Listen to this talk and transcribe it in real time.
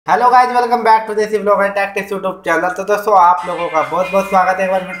Hello guys, welcome back to देसी blog and tactics YouTube channel. तो दोस्तों आप लोगों का बहुत बहुत स्वागत है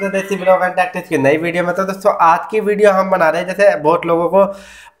एक बार फिर से देसी ब्लॉग एंड टैक्टिक्स की नई वीडियो में। तो दोस्तों आज की वीडियो हम बना रहे हैं, जैसे बहुत लोगों को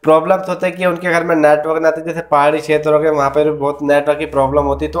प्रॉब्लम्स होते हैं कि उनके घर में नेटवर्क ना आते, जैसे पहाड़ी क्षेत्र हो गए वहाँ पर भी बहुत नेटवर्क की प्रॉब्लम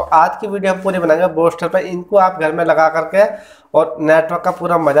होती है। तो आज की वीडियो हम पूरी बनाएंगे बूस्टर पर। इनको आप घर में लगा करके और नेटवर्क का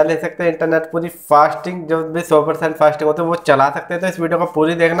पूरा मजा ले सकते हैं। इंटरनेट पूरी फास्टिंग जो भी 100% फास्टिंग होती है वो चला सकते हैं। तो इस वीडियो को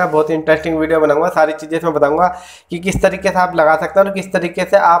पूरी देखना, बहुत इंटरेस्टिंग वीडियो बनाऊंगा। सारी चीज़ें इसमें बताऊंगा कि किस तरीके से आप लगा सकते हैं और किस तरीके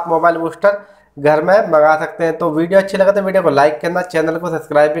से आप मोबाइल बूस्टर घर में मंगा सकते हैं। तो वीडियो अच्छी लगे तो वीडियो को लाइक करना, चैनल को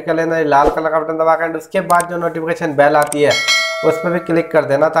सब्सक्राइब भी कर लेना, लाल कलर का बटन दबा कर। उसके बाद जो नोटिफिकेशन बेल आती है उस पर भी क्लिक कर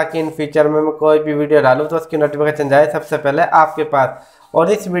देना, ताकि इन फ्यूचर में मैं कोई भी वीडियो डालूँ तो उसकी नोटिफिकेशन जाए सबसे पहले आपके पास।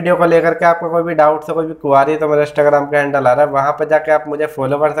 और इस वीडियो को लेकर के आपको कोई भी डाउट से कोई भी क्वारी है तो मेरा इंस्टाग्राम का हैंडल आ रहा है, वहाँ पर जाके आप मुझे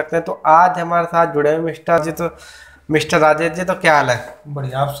फॉलो कर सकते हैं। तो आज हमारे साथ जुड़े हुए मिस्टर जी, तो मिस्टर राजेश जी, तो क्या हाल है?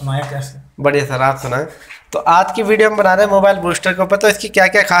 बढ़िया, आप सुनाए कैसे? बढ़िया सर, आप सुनाएं। तो आज की वीडियो हम बना रहे हैं मोबाइल बूस्टर के ऊपर। तो इसकी क्या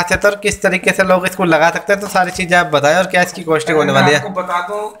क्या खासियत है और किस तरीके से लोग इसको लगा सकते हैं, तो सारी चीजें आप बताएं और क्या इसकी कॉस्टिंग होने वाली है। आपको बता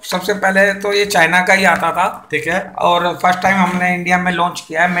दूं, सबसे पहले तो ये चाइना का ही आता था, ठीक है। और फर्स्ट टाइम हमने इंडिया में लॉन्च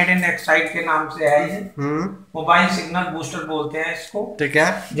किया है। मेड इन एक्साइड के नाम से है ये। मोबाइल सिग्नल बूस्टर बोलते हैं इसको। ठीक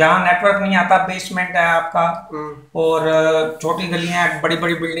है। जहाँ नेटवर्क नहीं आता, बेसमेंट है आपका और छोटी गलियां, बड़ी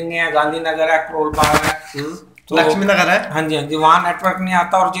बड़ी बिल्डिंग है, गांधीनगर है, करोल बाग है, तो लक्ष्मी नगर है। हाँ जी, हाँ जी, वहाँ नेटवर्क नहीं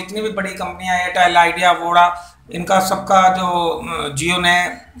आता। और जितनी भी बड़ी कंपनियां, एयरटेल, आइडिया, वोडा, इनका सबका जो जियो ने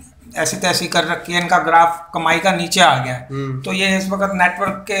ऐसी तैसी कर रखी है, इनका ग्राफ कमाई का नीचे आ गया है। तो ये इस वक्त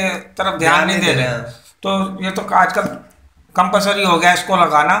नेटवर्क के तरफ ध्यान नहीं दे रहे हैं। तो ये तो आजकल कंपलसरी हो गया इसको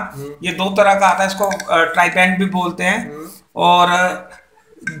लगाना। ये दो तरह का आता है, इसको ट्राइबैंड भी बोलते हैं। और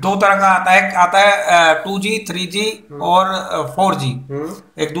दो तरह का आता है 2G, 3G और 4G।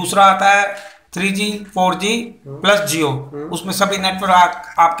 एक दूसरा आता है 3G, 4G प्लस जियो। उसमें सभी नेटवर्क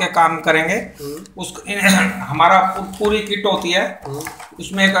आपके काम करेंगे। हमारा पूरी किट होती है।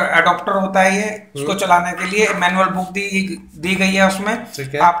 उसमें एक एडॉप्टर होता है, ये उसको चलाने के लिए मैनुअल बुक दी गई है।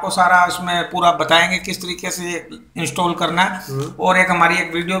 उसमें आपको सारा उसमें पूरा बताएंगे किस तरीके से इंस्टॉल करना है। और एक हमारी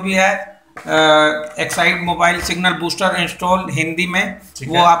एक वीडियो भी है, Exide mobile signal booster install, Hindi में,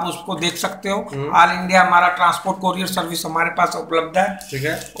 वो आप उसको देख सकते हो। ऑल इंडिया हमारा ट्रांसपोर्ट कोरियर सर्विस हमारे पास उपलब्ध है। ठीक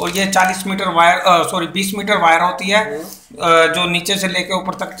है। और ये 20 मीटर वायर होती है, जो नीचे से लेके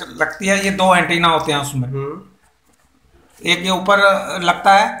ऊपर तक लगती है। ये 2 एंटीना होते हैं उसमें। एक ये ऊपर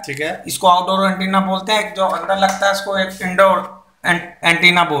लगता है, ठीक है, इसको आउटडोर एंटीना बोलते हैं। एक जो अंदर लगता है इसको एक इंडोर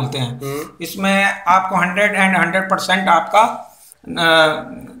एंटीना बोलते हैं। इसमें आपको 100% आपका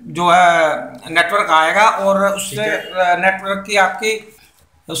जो है नेटवर्क आएगा, और उससे नेटवर्क की आपकी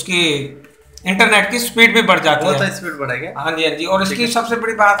उसकी इंटरनेट की स्पीड भी बढ़ जाती है। तो स्पीड बढ़ेगी। हाँ जी, हाँ जी। और इसकी सबसे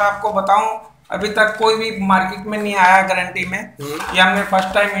बड़ी बात आपको बताऊं, अभी तक कोई भी मार्केट में नहीं आया गारंटी में। ये हमने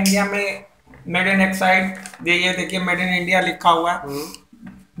फर्स्ट टाइम इंडिया में मेड इन एक्साइड, ये देखिए मेड इन इंडिया लिखा हुआ है।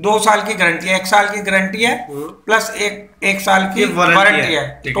 2 साल की गारंटी है, 1 साल की गारंटी है, प्लस एक साल की वारंटी है।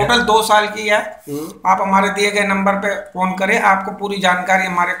 टोटल 2 साल की है। आप हमारे दिए गए नंबर पे फोन करें, आपको पूरी जानकारी,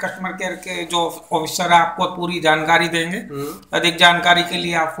 हमारे कस्टमर केयर के जो ऑफिसर है आपको पूरी जानकारी देंगे। अधिक जानकारी के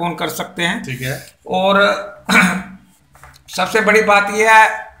लिए आप फोन कर सकते हैं। ठीक है। और सबसे बड़ी बात यह है,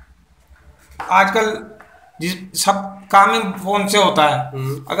 आजकल सब काम ही फोन से होता है।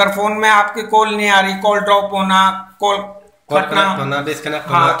 अगर फोन में आपकी कॉल नहीं आ रही, कॉल ड्रॉप होना, कॉल डिस्कनेक्ट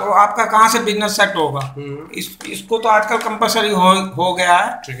होना, हाँ, तो आपका कहाँ से बिजनेस सेट होगा। इसको तो आजकल कंपलसरी हो गया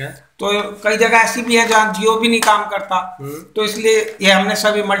है। ठीक है। तो कई जगह ऐसी भी है जहाँ जियो भी नहीं काम करता, तो इसलिए ये हमने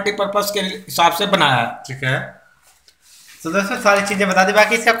सभी मल्टीपर्पज के हिसाब से बनाया है। ठीक है। तो दोस्तों सारी चीजें बता दी।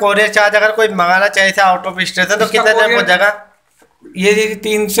 बाकी इसका कोरियर चार्ज अगर कोई मंगाना चाहे आउट ऑफ स्टेशन तो कितने दिन पहुंच जाएगा? ये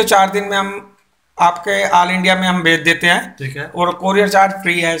 3 से 4 दिन में हम आपके ऑल इंडिया में हम भेज देते हैं। ठीक है। और कोरियर चार्ज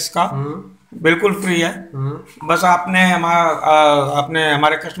फ्री है इसका, बिल्कुल फ्री है। बस आपने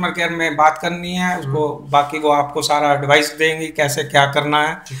हमारे कस्टमर केयर में बात करनी है उसको, बाकी वो आपको सारा एडवाइस देंगे कैसे क्या करना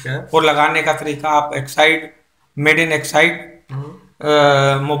है। ठीक है। और लगाने का तरीका, आप Exide, made in Exide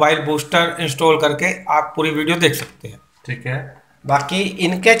mobile booster install करके आप पूरी वीडियो देख सकते हैं। ठीक है। बाकी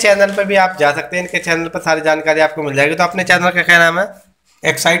इनके चैनल पर भी आप जा सकते हैं, इनके चैनल पर सारी जानकारी आपको मिल जाएगी। तो अपने चैनल का क्या नाम है?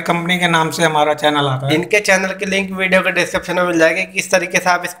 एक्साइड कंपनी के नाम से हमारा चैनल आता है। इनके चैनल की लिंक वीडियो के डिस्क्रिप्शन में मिल जाएगी। किस तरीके से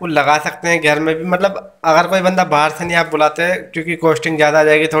आप इसको लगा सकते हैं घर में भी, मतलब अगर कोई बंदा बाहर से नहीं आप बुलाते हैं क्योंकि कॉस्टिंग ज़्यादा आ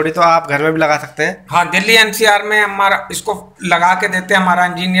जाएगी थोड़ी, तो आप घर में भी लगा सकते हैं। हाँ, दिल्ली NCR में हमारा इसको लगा के देते हैं, हमारा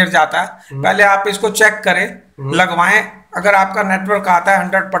इंजीनियर जाता है। पहले आप इसको चेक करें, लगवाएं। अगर आपका नेटवर्क आता है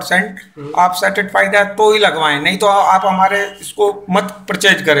 100%, आप सेटिस्फाइड है तो ही लगवाएं, नहीं तो आप हमारे इसको मत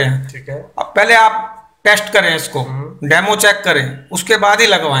परचेज करें। ठीक है। अब पहले आप टेस्ट करें, इसको डेमो चेक करें, उसके बाद ही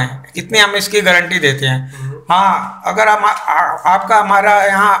लगवाएं। इतनी हम इसकी गारंटी देते हैं। हाँ, अगर आपका हमारा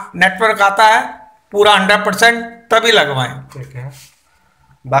यहाँ नेटवर्क आता है पूरा 100%, तभी लगवाएं। ठीक है।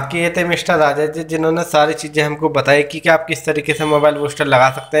 बाकी ये थे मिस्टर राजेश जी, जिन्होंने सारी चीज़ें हमको बताई कि आप किस तरीके से मोबाइल बूस्टर लगा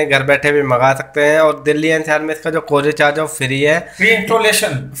सकते हैं, घर बैठे भी मंगा सकते हैं। और दिल्ली एनसीआर में इसका जो कोरियर चार्ज है वो फ्री है, फ्री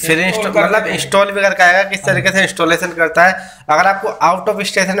इंस्टॉलेशन, फ्री मतलब इंस्टॉल भी करके आएगा, किस तरीके से इंस्टॉलेशन करता है। अगर आपको आउट ऑफ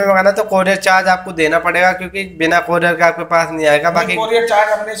स्टेशन में मंगाना है तो कोरियर चार्ज आपको देना पड़ेगा, क्योंकि बिना कोरियर का आपके पास नहीं आएगा। बाकी कोरियर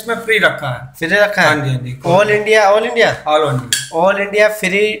चार्ज हमने इसमें फ्री रखा है, फ्री रखा है। हाँ जी, हाँ जी, all India, all India, all India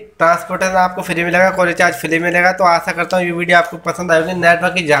free transportation आपको फ्री मिलेगा, कोरियर चार्ज फ्री मिलेगा। तो आशा करता हूँ ये वीडियो आपको पसंद आएगी। नेटवर्क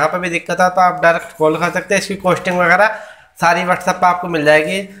की जहाँ पर भी दिक्कत है तो आप डायरेक्ट कॉल कर सकते हैं, इसकी कॉस्टिंग वगैरह सारी व्हाट्सएप पर आपको मिल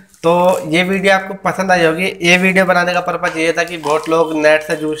जाएगी। तो ये वीडियो आपको पसंद आई होगी। ये वीडियो बनाने का पर्पज़ ये था कि बहुत लोग नेट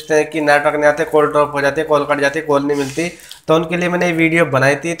से जूझते हैं कि नेटवर्क नहीं आते, कॉल ड्रॉप हो जाती है, कॉल कट जाती है, कॉल नहीं मिलती। तो उनके लिए मैंने ये वीडियो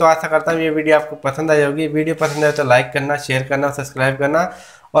बनाई थी। तो आशा करता हूँ ये वीडियो आपको पसंद आई होगी। वीडियो पसंद आए तो लाइक करना, शेयर करना, सब्सक्राइब करना।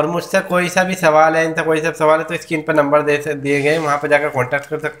 और मुझसे कोई सा भी सवाल है, इनसे कोई सा सवाल है तो स्क्रीन पर नंबर दिए गए, वहाँ पर जाकर कॉन्टैक्ट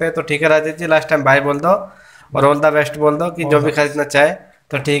कर सकते हैं। तो ठीक है Rajesh ji, last time bye बोल दो और ऑल द बेस्ट बोल दो कि जो भी खरीदना चाहे।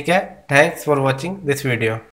 तो ठीक है, thanks for watching this video.